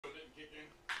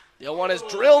The one is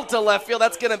drilled to left field.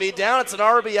 That's going to be down. It's an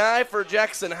RBI for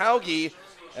Jackson Hauge,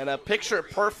 and a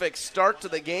picture-perfect start to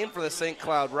the game for the St.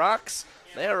 Cloud Rocks.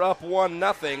 They are up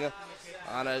 1-0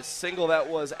 on a single that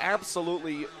was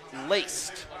absolutely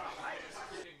laced.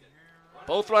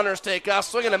 Both runners take off.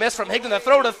 Swing and a miss from Higdon. The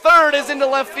throw to third is into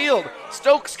left field.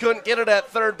 Stokes couldn't get it at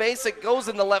third base. It goes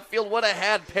into left field. Would have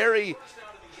had Perry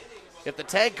if the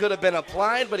tag could have been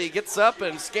applied, but he gets up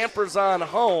and scampers on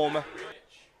home.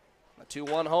 The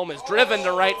 2-1 home is driven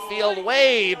to right field.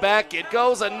 Way back it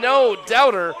goes. A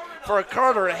no-doubter for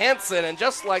Carter Hansen. And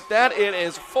just like that, it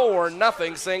is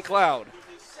 4-0 St. Cloud.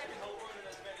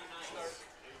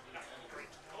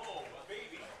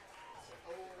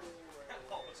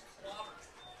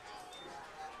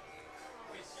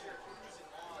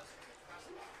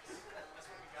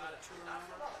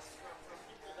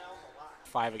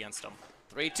 Five against him.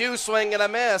 3-2 swing and a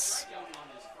miss.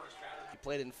 He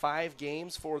played in 5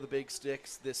 games for the Big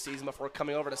Sticks this season before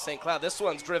coming over to St. Cloud. This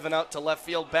one's driven out to left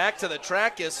field. Back to the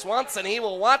track is Swanson. He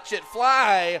will watch it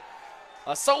fly.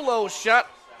 A solo shot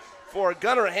for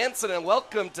Gunnar Hansen, and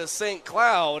welcome to St.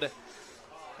 Cloud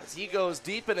as he goes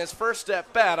deep in his first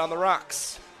at bat on the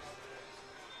Rocks.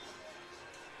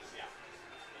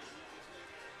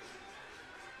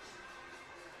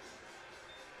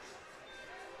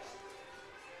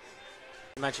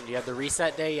 You mentioned you had the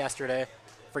reset day yesterday.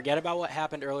 Forget about what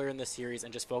happened earlier in the series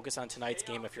and just focus on tonight's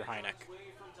game if you're Heineck.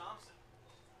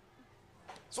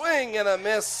 Swing and a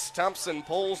miss. Thompson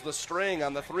pulls the string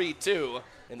on the 3-2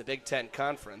 in the Big Ten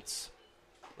Conference.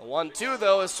 The 1-2,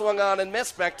 though, is swung on and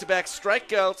missed. Back-to-back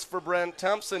strikeouts for Brent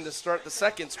Thompson to start the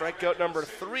second. Strikeout number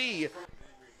 3.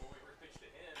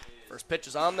 First pitch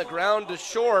is on the ground to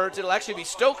short. It'll actually be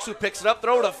Stokes who picks it up.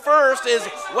 Throw to first is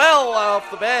well off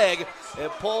the bag.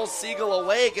 It pulls Siegel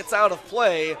away, gets out of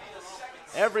play.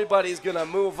 Everybody's going to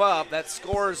move up. That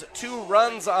scores 2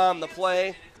 runs on the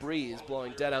play. Breeze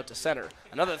blowing dead out to center.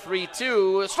 Another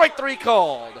 3-2. Strike 3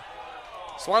 called.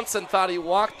 Swanson thought he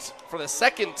walked for the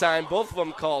second time. Both of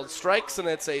them called strikes, and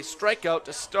it's a strikeout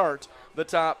to start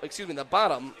the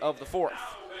bottom of the 4th.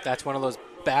 That's one of those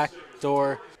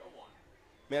backdoor.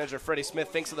 Manager Freddie Smith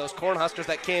thinks of those Cornhuskers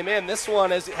that came in. This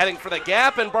one is heading for the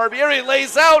gap, and Barbieri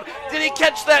lays out. Did he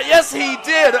catch that? Yes, he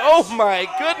did. Oh, my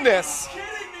goodness.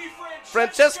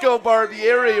 Francesco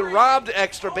Barbieri robbed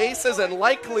extra bases and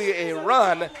likely a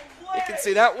run. You can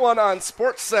see that one on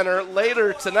SportsCenter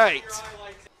later tonight.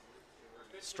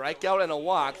 Strikeout and a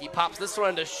walk. He pops this one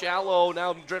into shallow,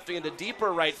 now drifting into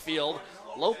deeper right field.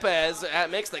 Lopez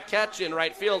makes the catch in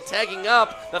right field, tagging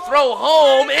up. The throw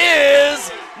home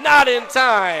is not in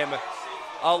time.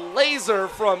 A laser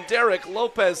from Derek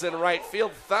Lopez in right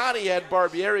field. Thought he had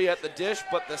Barbieri at the dish,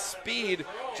 but the speed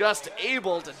just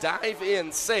able to dive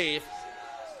in safe.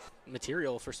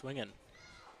 Material for swinging.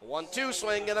 1-2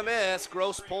 swing and a miss.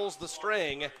 Gross pulls the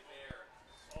string.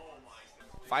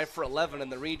 5 for 11 in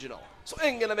the regional.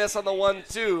 Swing and a miss on the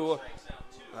 1-2.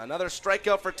 Another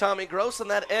strikeout for Tommy Gross, and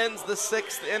that ends the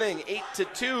 6th inning.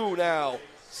 8-2 now.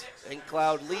 St.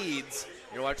 Cloud leads.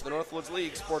 You're watching the Northwoods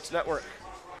League Sports Network.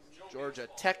 Georgia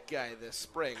Tech guy this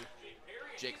spring.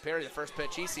 Jake Perry, the first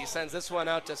pitch he sees, sends this one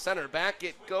out to center. Back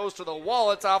it goes to the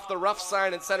wall. It's off the rough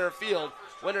sign in center field.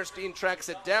 Winterstein tracks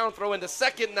it down. Throw into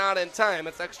second, not in time.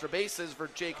 It's extra bases for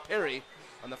Jake Perry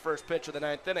on the first pitch of the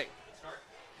 9th inning.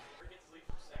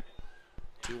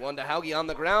 2-1 to Hauge on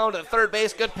the ground. At third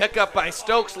base, good pickup by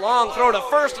Stokes. Long throw to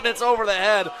first, and it's over the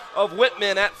head of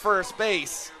Whitman at first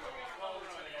base.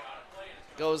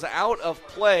 Goes out of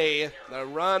play. The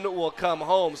run will come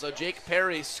home. So Jake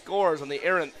Perry scores on the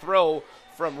errant throw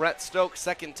from Rhett Stokes.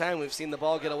 Second time we've seen the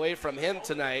ball get away from him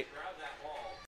tonight.